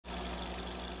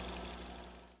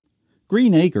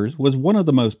Green Acres was one of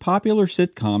the most popular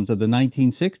sitcoms of the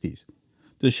 1960s.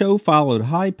 The show followed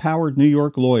high-powered New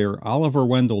York lawyer Oliver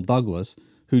Wendell Douglas,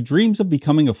 who dreams of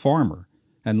becoming a farmer,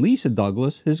 and Lisa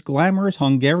Douglas, his glamorous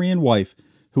Hungarian wife,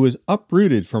 who is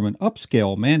uprooted from an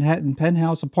upscale Manhattan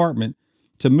penthouse apartment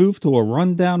to move to a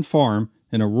rundown farm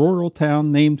in a rural town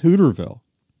named Hooterville.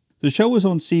 The show was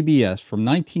on CBS from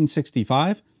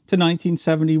 1965 to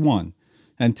 1971,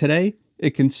 and today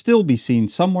it can still be seen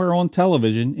somewhere on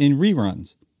television in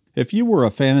reruns. If you were a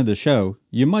fan of the show,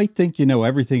 you might think you know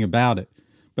everything about it,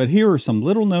 but here are some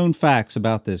little-known facts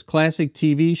about this classic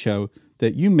TV show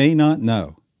that you may not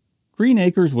know. Green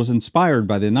Acres was inspired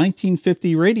by the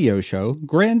 1950 radio show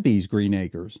Granby's Green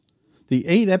Acres. The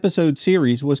 8-episode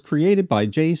series was created by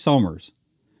Jay Summers.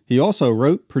 He also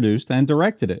wrote, produced, and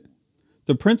directed it.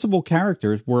 The principal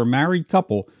characters were a married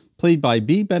couple played by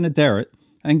Bea Benaderet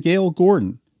and Gail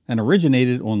Gordon, and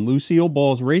originated on Lucille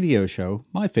Ball's radio show,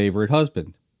 My Favorite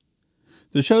Husband.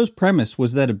 The show's premise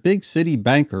was that a big city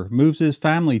banker moves his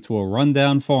family to a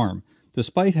rundown farm,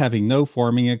 despite having no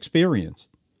farming experience.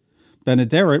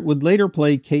 Benaderet would later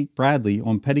play Kate Bradley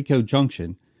on Petticoat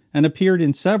Junction and appeared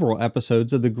in several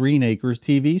episodes of the Green Acres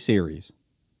TV series.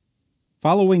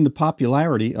 Following the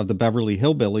popularity of the Beverly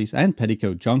Hillbillies and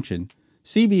Petticoat Junction,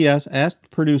 CBS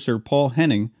asked producer Paul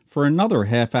Henning for another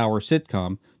half-hour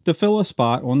sitcom to fill a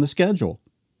spot on the schedule.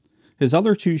 His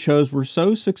other two shows were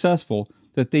so successful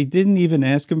that they didn't even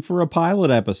ask him for a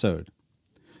pilot episode.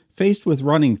 Faced with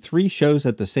running 3 shows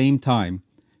at the same time,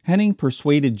 Henning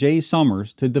persuaded Jay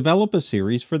Summers to develop a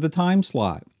series for the time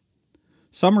slot.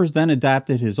 Summers then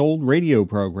adapted his old radio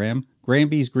program,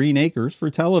 Granby's Green Acres, for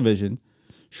television,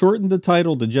 shortened the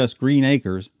title to just Green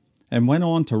Acres, and went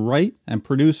on to write and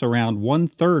produce around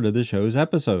 1/3 of the show's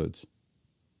episodes.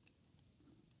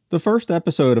 The first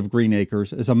episode of Green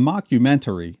Acres is a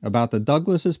mockumentary about the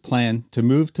Douglases' plan to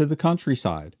move to the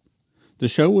countryside. The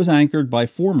show was anchored by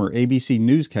former ABC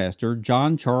newscaster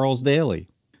John Charles Daly.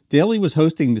 Daly was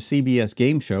hosting the CBS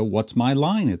game show What's My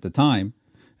Line at the time,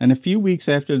 and a few weeks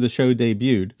after the show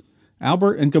debuted,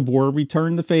 Albert and Gabor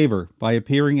returned the favor by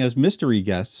appearing as mystery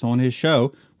guests on his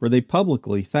show, where they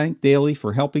publicly thanked Daly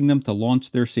for helping them to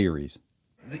launch their series.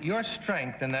 Your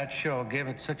strength in that show gave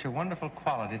it such a wonderful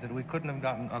quality that we couldn't have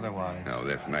gotten otherwise. No,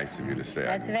 that's nice of you to say.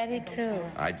 That's very true.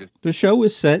 The show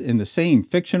is set in the same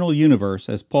fictional universe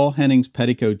as Paul Henning's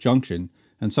Petticoat Junction,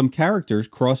 and some characters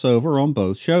cross over on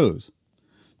both shows.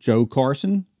 Joe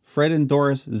Carson, Fred and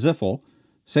Doris Ziffel,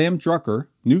 Sam Drucker,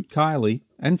 Newt Kiley,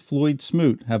 and Floyd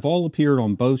Smoot have all appeared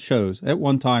on both shows at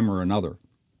one time or another.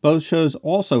 Both shows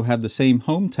also have the same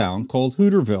hometown called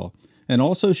Hooterville, and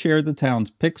also share the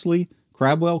towns Pixley,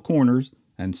 Crabwell Corners,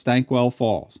 and Stankwell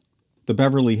Falls. The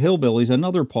Beverly Hillbillies,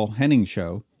 another Paul Henning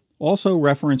show, also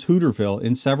reference Hooterville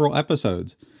in several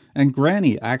episodes, and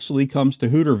Granny actually comes to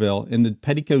Hooterville in the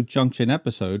Petticoat Junction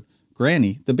episode,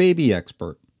 Granny, the Baby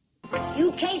Expert.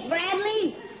 You Kate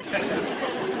Bradley? Hey!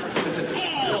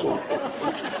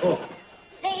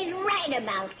 They's right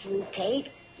about you, Kate.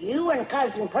 You and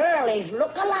Cousin Pearlies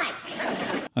look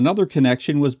alike. Another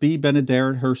connection was Bea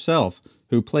Benaderet herself,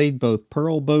 who played both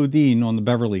Pearl Bodine on the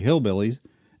Beverly Hillbillies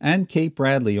and Kate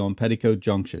Bradley on Petticoat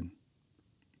Junction.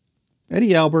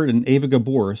 Eddie Albert and Ava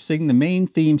Gabor sing the main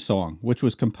theme song, which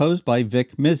was composed by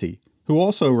Vic Mizzy, who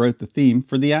also wrote the theme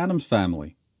for The Addams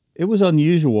Family. It was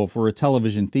unusual for a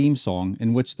television theme song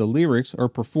in which the lyrics are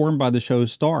performed by the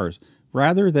show's stars,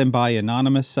 rather than by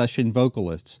anonymous session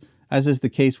vocalists, as is the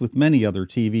case with many other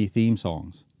TV theme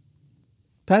songs.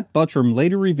 Pat Buttram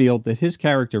later revealed that his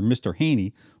character, Mr.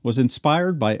 Haney, was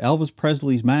inspired by Elvis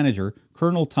Presley's manager,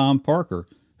 Colonel Tom Parker,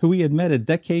 who he had met a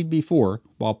decade before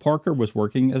while Parker was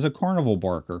working as a carnival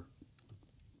barker.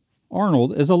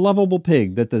 Arnold is a lovable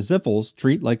pig that the Ziffels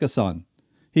treat like a son.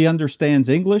 He understands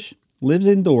English, lives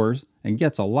indoors, and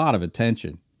gets a lot of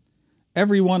attention.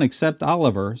 Everyone except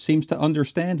Oliver seems to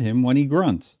understand him when he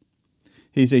grunts.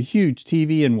 He's a huge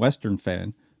TV and Western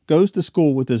fan, goes to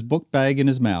school with his book bag in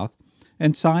his mouth,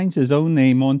 and signs his own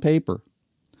name on paper.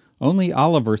 Only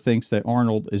Oliver thinks that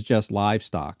Arnold is just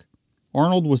livestock.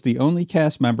 Arnold was the only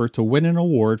cast member to win an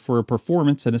award for a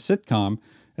performance in a sitcom,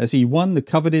 as he won the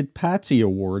coveted Patsy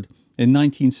Award in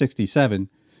 1967,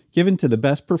 given to the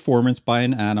best performance by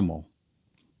an animal.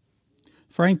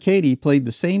 Frank Cady played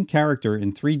the same character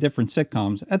in 3 different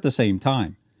sitcoms at the same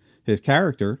time. His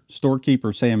character,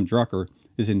 storekeeper Sam Drucker,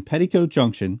 is in Petticoat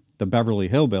Junction, the Beverly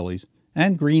Hillbillies,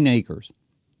 and Green Acres.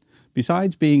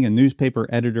 Besides being a newspaper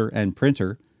editor and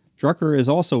printer, Drucker is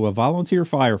also a volunteer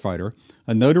firefighter,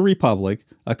 a notary public,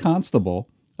 a constable,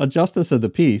 a justice of the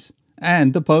peace,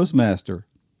 and the postmaster.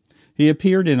 He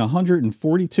appeared in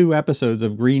 142 episodes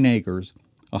of Green Acres,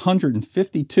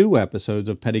 152 episodes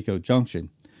of Petticoat Junction,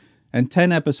 and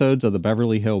 10 episodes of the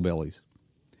Beverly Hillbillies.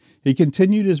 He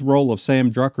continued his role of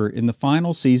Sam Drucker in the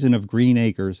final season of Green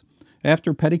Acres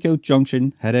after Petticoat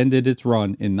Junction had ended its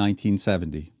run in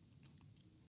 1970.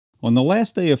 On the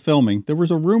last day of filming, there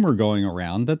was a rumor going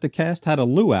around that the cast had a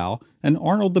luau and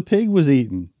Arnold the Pig was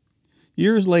eaten.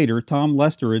 Years later, Tom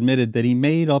Lester admitted that he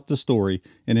made up the story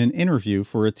in an interview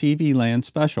for a TV Land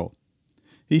special.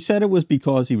 He said it was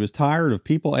because he was tired of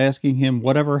people asking him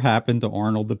whatever happened to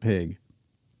Arnold the Pig.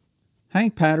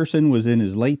 Hank Patterson was in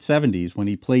his late 70s when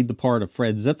he played the part of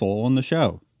Fred Ziffel on the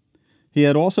show. He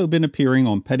had also been appearing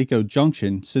on Petticoat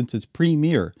Junction since its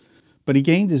premiere, but he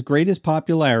gained his greatest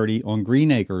popularity on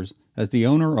Green Acres as the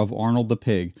owner of Arnold the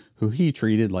Pig, who he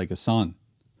treated like a son.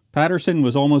 Patterson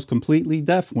was almost completely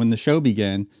deaf when the show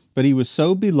began, but he was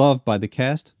so beloved by the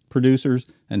cast, producers,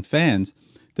 and fans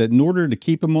that in order to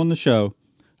keep him on the show,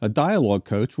 a dialogue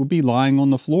coach would be lying on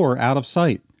the floor out of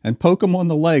sight and poke him on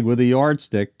the leg with a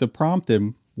yardstick to prompt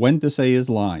him when to say his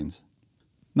lines.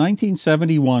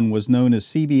 1971 was known as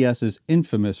CBS's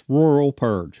infamous Rural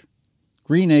Purge.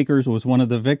 Green Acres was one of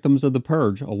the victims of the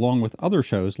purge, along with other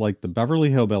shows like the Beverly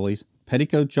Hillbillies,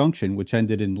 Petticoat Junction, which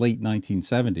ended in late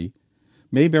 1970,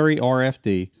 Mayberry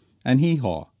RFD, and Hee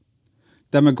Haw.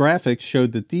 Demographics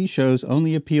showed that these shows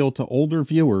only appealed to older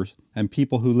viewers and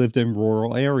people who lived in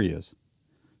rural areas.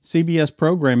 CBS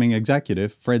programming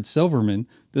executive Fred Silverman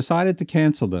decided to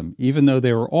cancel them, even though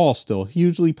they were all still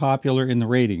hugely popular in the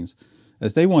ratings,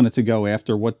 as they wanted to go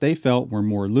after what they felt were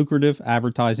more lucrative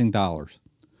advertising dollars.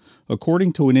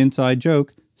 According to an inside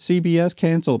joke, CBS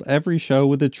canceled every show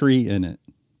with a tree in it.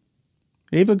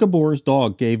 Ava Gabor's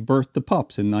dog gave birth to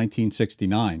pups in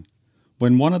 1969.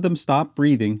 When one of them stopped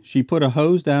breathing, she put a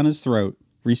hose down his throat,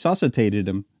 resuscitated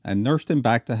him, and nursed him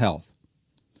back to health.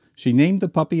 She named the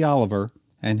puppy Oliver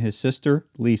and his sister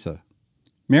Lisa.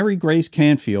 Mary Grace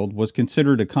Canfield was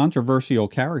considered a controversial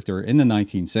character in the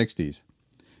 1960s.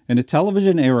 In a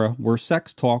television era where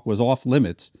sex talk was off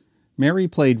limits, Mary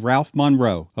played Ralph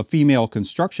Monroe, a female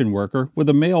construction worker with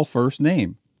a male first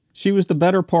name. She was the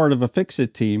better part of a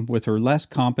fix-it team with her less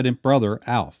competent brother,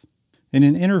 Alf. In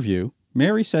an interview,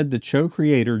 Mary said that show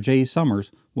creator Jay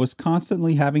Summers was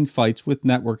constantly having fights with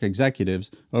network executives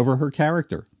over her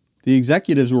character. The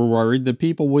executives were worried that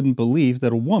people wouldn't believe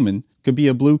that a woman could be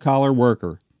a blue-collar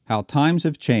worker. How times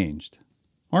have changed.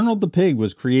 Arnold the Pig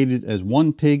was created as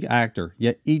one pig actor,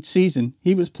 yet each season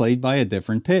he was played by a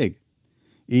different pig.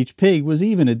 Each pig was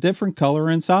even a different color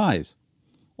and size.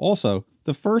 Also,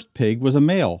 the first pig was a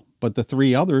male, but the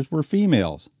 3 others were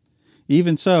females.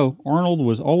 Even so, Arnold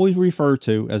was always referred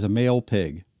to as a male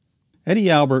pig. Eddie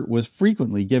Albert was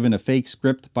frequently given a fake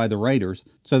script by the writers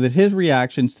so that his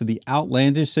reactions to the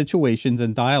outlandish situations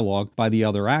and dialogue by the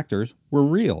other actors were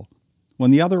real.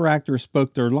 When the other actors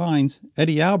spoke their lines,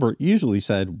 Eddie Albert usually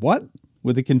said, "What?"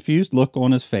 with a confused look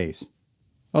on his face.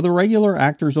 Of the regular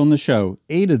actors on the show,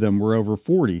 8 of them were over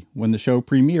 40 when the show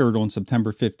premiered on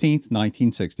September 15,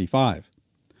 1965.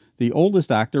 The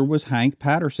oldest actor was Hank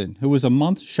Patterson, who was a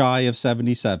month shy of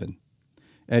 77.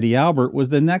 Eddie Albert was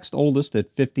the next oldest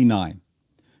at 59.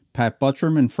 Pat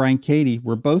Buttram and Frank Cady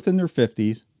were both in their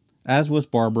 50s, as was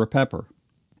Barbara Pepper.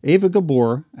 Ava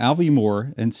Gabor, Alvy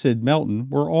Moore, and Sid Melton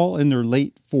were all in their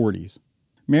late 40s.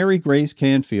 Mary Grace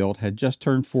Canfield had just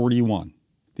turned 41.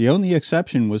 The only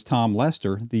exception was Tom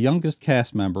Lester, the youngest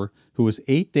cast member, who was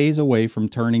 8 days away from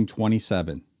turning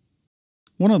 27.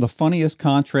 One of the funniest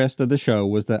contrasts of the show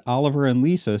was that Oliver and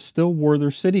Lisa still wore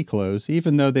their city clothes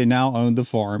even though they now owned a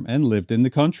farm and lived in the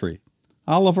country.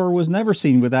 Oliver was never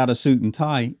seen without a suit and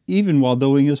tie, even while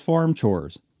doing his farm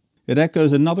chores. It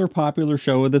echoes another popular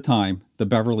show of the time, the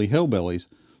Beverly Hillbillies,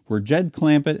 where Jed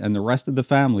Clampett and the rest of the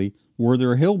family wore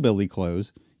their hillbilly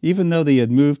clothes, even though they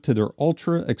had moved to their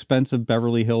ultra-expensive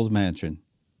Beverly Hills mansion.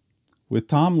 With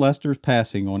Tom Lester's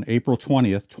passing on April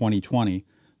 20th, 2020,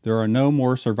 there are no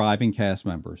more surviving cast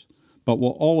members, but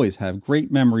we'll always have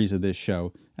great memories of this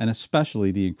show, and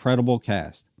especially the incredible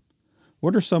cast.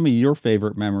 What are some of your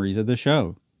favorite memories of the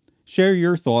show? Share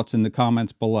your thoughts in the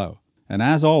comments below. And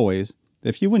as always,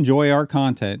 if you enjoy our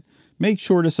content, make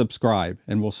sure to subscribe,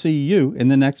 and we'll see you in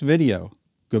the next video.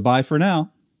 Goodbye for now.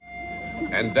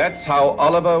 And that's how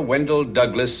Oliver Wendell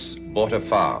Douglas bought a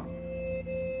farm.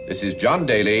 This is John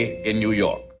Daly in New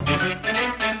York.